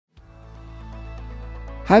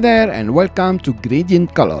Hi there and welcome to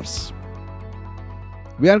Gradient Colors.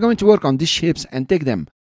 We are going to work on these shapes and take them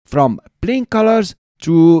from plain colors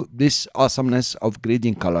to this awesomeness of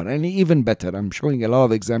gradient color, and even better. I'm showing a lot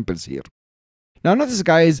of examples here. Now notice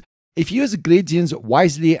guys, if you use gradients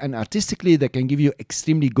wisely and artistically, they can give you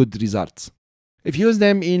extremely good results. If you use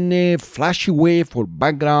them in a flashy way for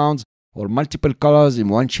backgrounds or multiple colors in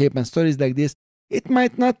one shape and stories like this, it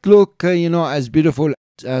might not look as beautiful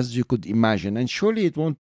as you could imagine, and surely it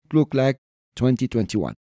won't look like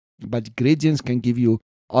 2021. But gradients can give you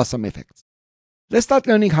awesome effects. Let's start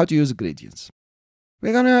learning how to use gradients.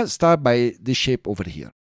 We're gonna start by this shape over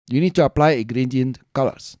here. You need to apply a gradient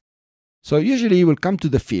colors. So usually you will come to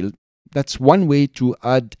the field. That's one way to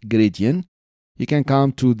add gradient. You can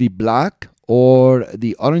come to the black or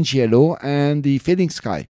the orange yellow and the fading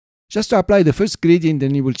sky. Just to apply the first gradient,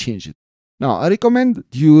 then you will change it. Now I recommend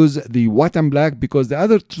use the white and black because the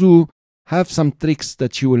other two have some tricks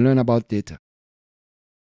that you will learn about later.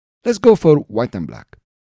 Let's go for white and black.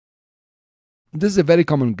 This is a very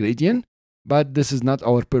common gradient, but this is not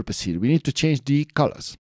our purpose here. We need to change the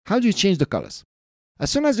colors. How do you change the colors? As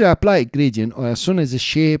soon as you apply a gradient, or as soon as a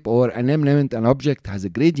shape or an element, an object has a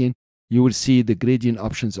gradient, you will see the gradient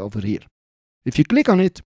options over here. If you click on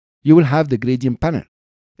it, you will have the gradient panel.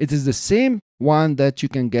 It is the same one that you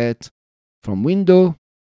can get from Window,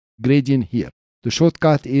 Gradient here. The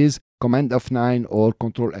shortcut is Command F9 or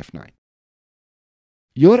Control F9.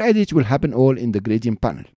 Your edit will happen all in the gradient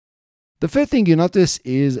panel. The first thing you notice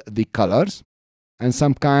is the colors and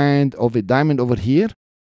some kind of a diamond over here,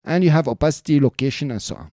 and you have opacity, location, and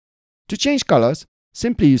so on. To change colors,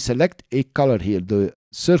 simply you select a color here, the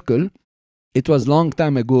circle. It was long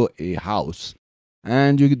time ago a house,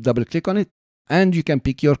 and you double click on it and you can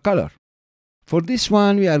pick your color. For this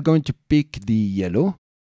one, we are going to pick the yellow,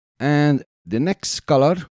 and the next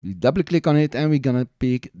color, we double click on it and we're gonna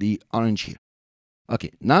pick the orange here.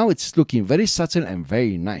 Okay, now it's looking very subtle and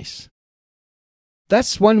very nice.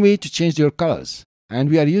 That's one way to change your colors. And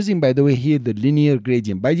we are using, by the way, here the linear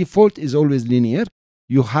gradient. By default is always linear.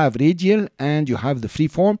 You have radial and you have the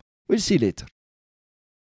freeform. We'll see later.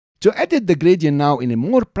 To edit the gradient now in a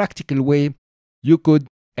more practical way, you could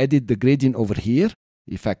edit the gradient over here.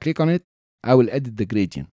 If I click on it, I will edit the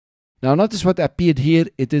gradient. Now notice what appeared here.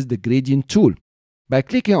 It is the gradient tool. By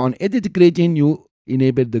clicking on edit gradient, you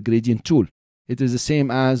enable the gradient tool. It is the same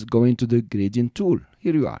as going to the gradient tool.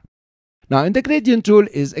 Here you are. Now in the gradient tool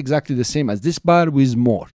is exactly the same as this bar with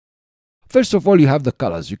more. First of all, you have the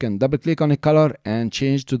colors. You can double click on a color and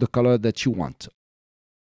change to the color that you want.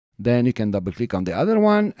 Then you can double click on the other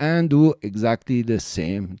one and do exactly the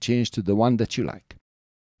same. Change to the one that you like.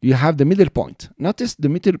 You have the middle point. Notice the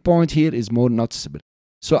middle point here is more noticeable.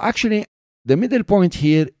 So actually the middle point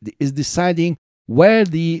here is deciding where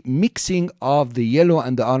the mixing of the yellow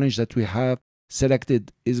and the orange that we have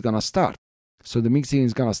selected is gonna start. So the mixing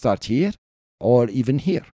is gonna start here or even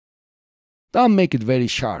here. Don't make it very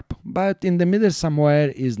sharp, but in the middle somewhere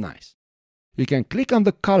is nice. You can click on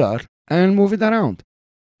the color and move it around.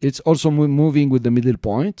 It's also moving with the middle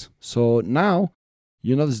point. So now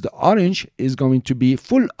you notice the orange is going to be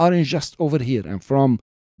full orange just over here, and from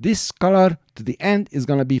this color to the end is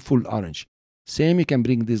gonna be full orange. Same, you can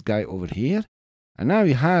bring this guy over here, and now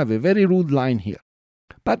you have a very rude line here.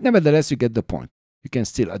 But nevertheless, you get the point. You can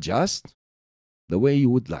still adjust the way you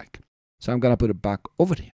would like. So I'm gonna put it back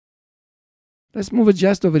over here. Let's move it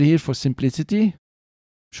just over here for simplicity.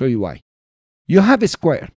 Show you why. You have a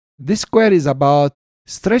square. This square is about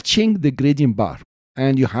stretching the gradient bar,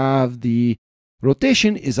 and you have the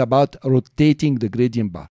rotation is about rotating the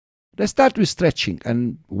gradient bar. Let's start with stretching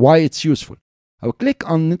and why it's useful. I will click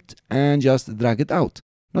on it and just drag it out.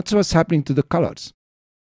 Notice what's happening to the colors.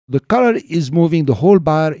 The color is moving, the whole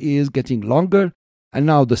bar is getting longer, and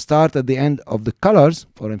now the start at the end of the colors,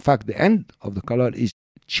 or in fact the end of the color, is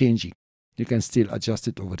changing. You can still adjust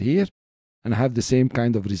it over here and have the same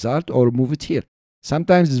kind of result, or move it here.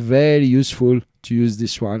 Sometimes it's very useful to use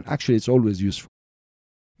this one. Actually, it's always useful.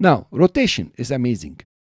 Now, rotation is amazing.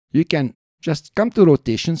 You can just come to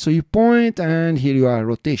rotation. So you point and here you are,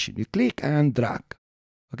 rotation. You click and drag.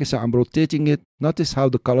 Okay, so I'm rotating it. Notice how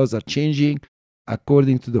the colors are changing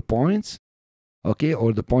according to the points, okay,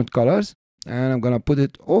 or the point colors. And I'm gonna put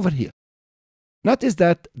it over here. Notice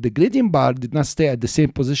that the gradient bar did not stay at the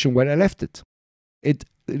same position where I left it. It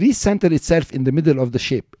recentered itself in the middle of the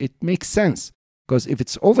shape. It makes sense because if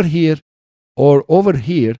it's over here or over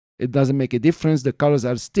here, it doesn't make a difference. The colors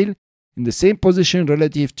are still in the same position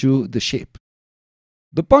relative to the shape.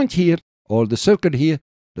 The point here or the circle here,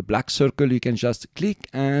 the black circle, you can just click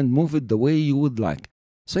and move it the way you would like.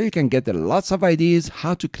 So you can get lots of ideas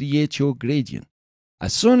how to create your gradient.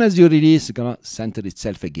 As soon as you release, it's gonna center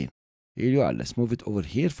itself again. Here you are. Let's move it over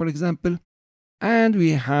here, for example. And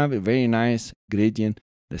we have a very nice gradient.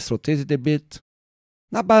 Let's rotate it a bit.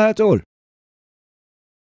 Not bad at all.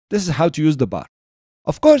 This is how to use the bar.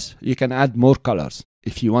 Of course, you can add more colors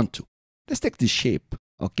if you want to. Let's take this shape.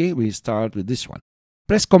 Okay, we start with this one.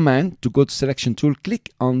 Press Command to go to Selection Tool. Click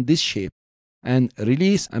on this shape and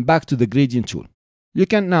release and back to the Gradient tool. You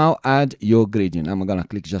can now add your gradient. I'm gonna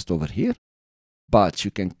click just over here. But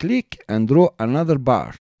you can click and draw another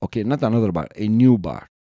bar. Okay, not another bar, a new bar.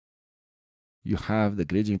 You have the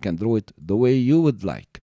gradient, you can draw it the way you would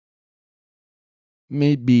like.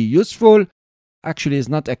 May be useful. Actually, it's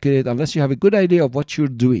not accurate unless you have a good idea of what you're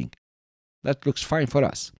doing. That looks fine for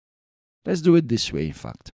us. Let's do it this way, in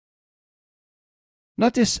fact.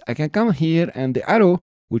 Notice I can come here and the arrow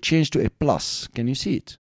will change to a plus. Can you see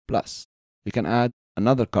it? Plus. You can add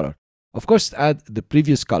another color. Of course, add the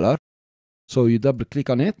previous color. So you double click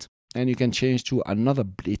on it and you can change to another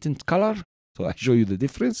blatant color. So I show you the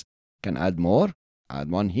difference. Can add more, add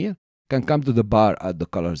one here. Can come to the bar, add the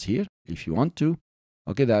colors here if you want to.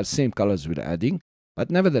 Okay, they are same colors we're adding, but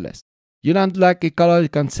nevertheless, you don't like a color, you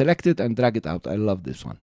can select it and drag it out. I love this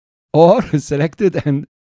one. Or select it and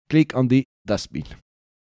click on the dustbin.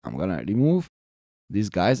 I'm gonna remove these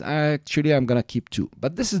guys. Actually, I'm gonna keep two,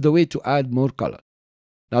 but this is the way to add more color.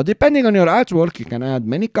 Now, depending on your artwork, you can add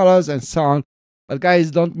many colors and so on, but guys,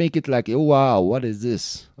 don't make it like, oh wow, what is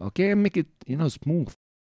this? Okay, make it, smooth.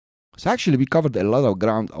 So actually, we covered a lot of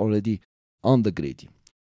ground already on the gradient.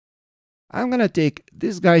 I'm gonna take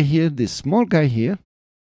this guy here, this small guy here,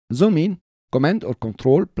 zoom in, Command or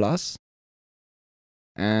Control plus,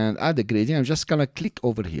 and add the gradient. I'm just gonna click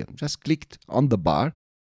over here. Just clicked on the bar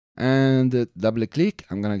and double click.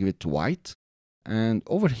 I'm gonna give it to white, and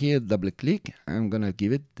over here double click. I'm gonna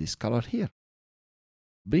give it this color here.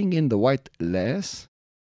 Bring in the white less.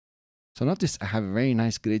 So notice I have a very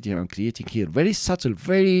nice gradient I'm creating here. Very subtle,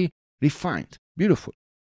 very refined, beautiful.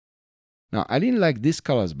 Now I didn't like these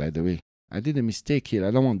colors, by the way. I did a mistake here.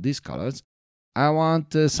 I don't want these colors. I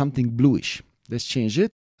want something bluish. Let's change it.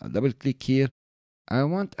 I'll double click here. I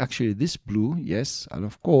want actually this blue, yes, and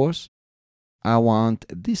of course I want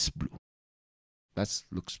this blue. That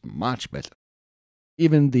looks much better.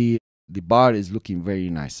 Even the bar is looking very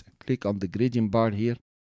nice. Click on the gradient bar here.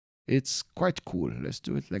 It's quite cool. Let's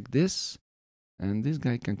do it like this, and this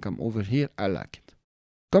guy can come over here. I like it.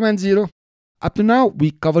 Command 0. Up to now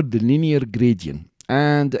we covered the linear gradient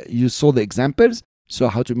and you saw the examples, so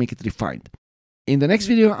how to make it refined. In the next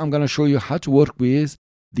video I'm going to show you how to work with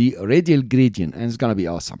the radial gradient, and it's going to be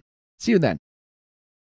awesome. See you then.